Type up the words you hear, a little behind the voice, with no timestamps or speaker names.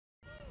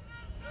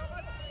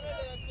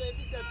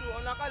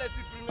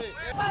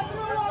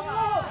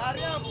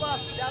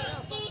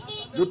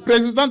Le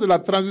président de la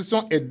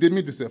transition est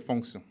démis de ses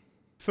fonctions.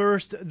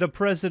 First, the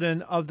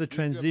president of the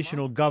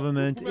transitional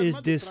government is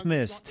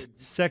dismissed.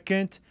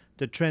 Second,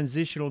 the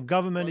transitional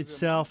government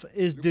itself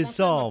is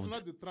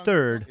dissolved.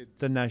 Third,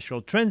 the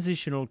National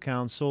Transitional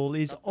Council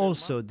is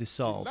also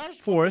dissolved.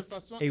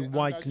 Fourth, a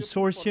wide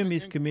consortium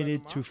is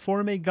committed to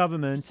form a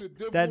government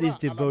that is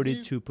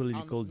devoted to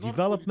political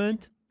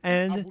development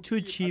and to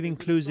achieve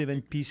inclusive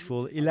and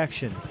peaceful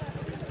election.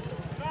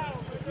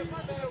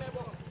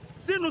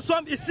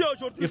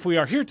 If we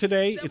are here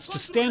today, it's to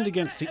stand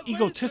against the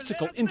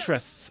egotistical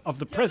interests of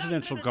the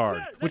Presidential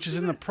Guard, which is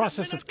in the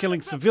process of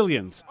killing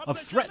civilians, of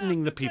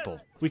threatening the people.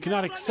 We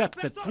cannot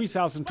accept that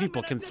 3,000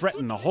 people can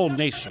threaten a whole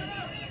nation.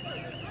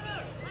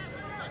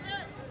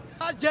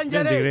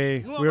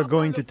 We are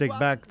going to take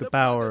back the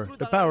power.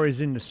 The power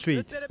is in the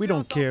street. We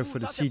don't care for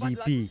the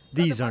CDP.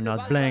 These are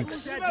not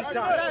blanks.